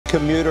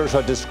Commuters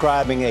are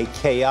describing a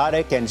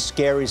chaotic and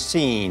scary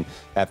scene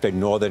after a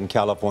Northern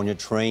California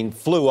train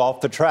flew off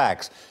the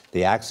tracks.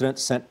 The accident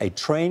sent a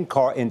train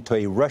car into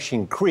a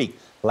rushing creek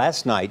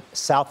last night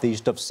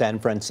southeast of San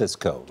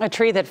Francisco. A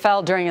tree that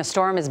fell during a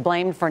storm is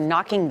blamed for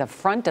knocking the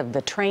front of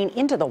the train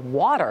into the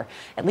water.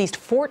 At least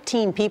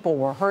 14 people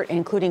were hurt,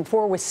 including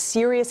 4 with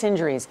serious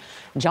injuries.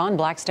 John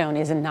Blackstone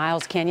is in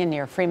Niles Canyon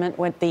near Fremont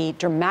with the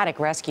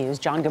dramatic rescues.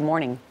 John, good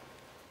morning.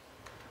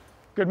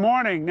 Good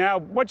morning. Now,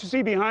 what you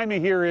see behind me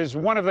here is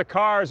one of the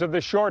cars of the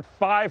short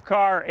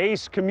 5-car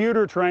Ace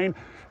commuter train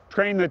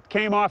that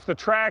came off the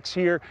tracks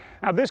here.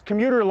 Now, this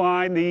commuter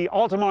line, the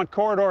Altamont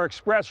Corridor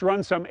Express,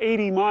 runs some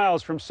 80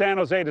 miles from San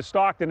Jose to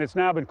Stockton. It's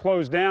now been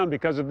closed down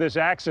because of this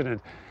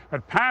accident.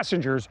 But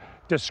passengers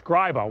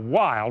describe a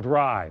wild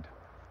ride.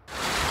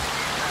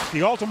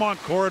 The Altamont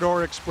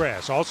Corridor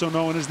Express, also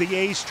known as the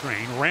Ace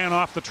train, ran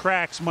off the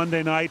tracks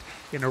Monday night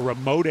in a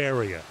remote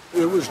area.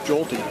 It was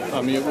jolting.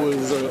 I mean, it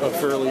was a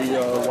fairly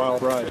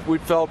wild ride. We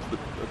felt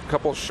a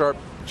couple sharp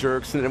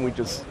jerks, and then we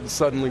just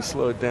suddenly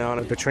slowed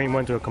down. The train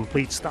went to a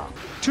complete stop.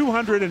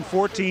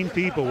 214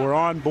 people were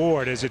on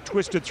board as it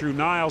twisted through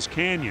Niles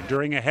Canyon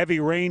during a heavy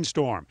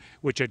rainstorm,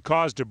 which had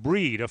caused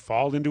debris to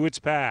fall into its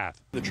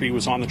path. The tree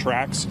was on the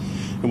tracks,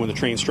 and when the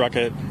train struck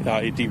it,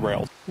 it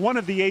derailed. One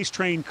of the Ace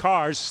train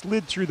cars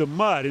slid through the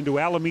mud into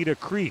Alameda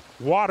Creek,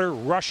 water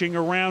rushing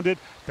around it.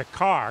 The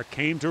car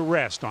came to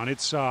rest on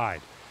its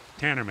side.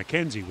 Tanner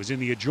McKenzie was in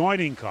the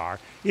adjoining car.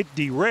 It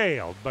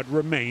derailed but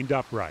remained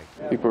upright.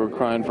 People were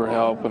crying for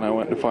help, and I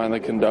went to find the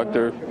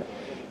conductor.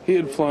 He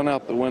had flown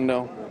out the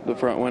window, the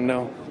front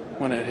window,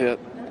 when it hit.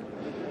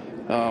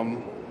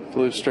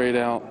 Flew straight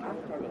out,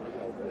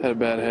 had a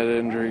bad head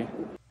injury.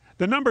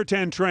 The number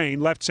 10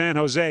 train left San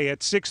Jose at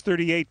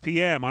 6:38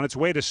 p.m. on its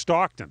way to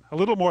Stockton. A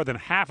little more than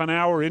half an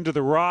hour into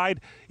the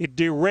ride, it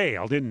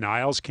derailed in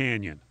Niles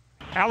Canyon.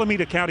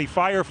 Alameda County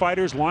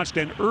firefighters launched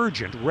an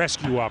urgent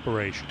rescue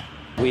operation.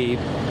 We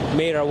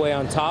made our way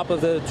on top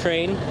of the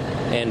train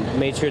and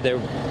made sure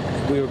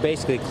that we were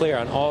basically clear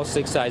on all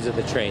 6 sides of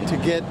the train. To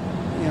get,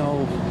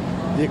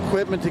 the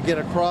equipment to get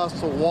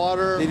across the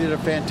water, they did a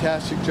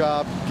fantastic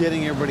job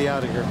getting everybody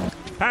out of here.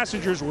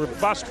 Passengers were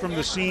bussed from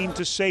the scene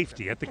to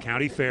safety at the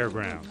county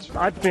fairgrounds.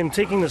 I've been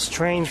taking this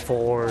train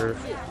for,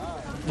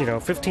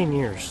 15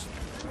 years.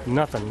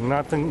 Nothing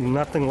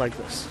like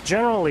this.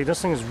 Generally,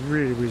 this thing is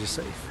really, really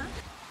safe.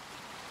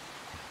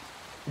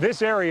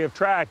 This area of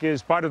track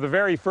is part of the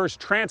very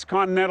first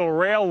transcontinental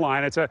rail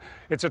line. It's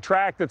a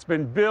track that's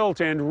been built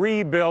and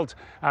rebuilt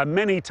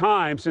many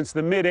times since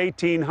the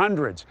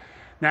mid-1800s.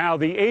 Now,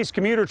 the Ace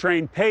commuter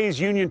train pays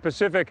Union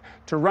Pacific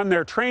to run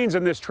their trains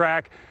on this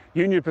track.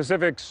 Union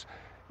Pacific's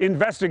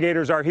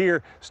investigators are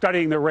here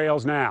studying the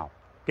rails now.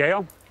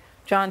 Gail?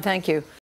 John, thank you.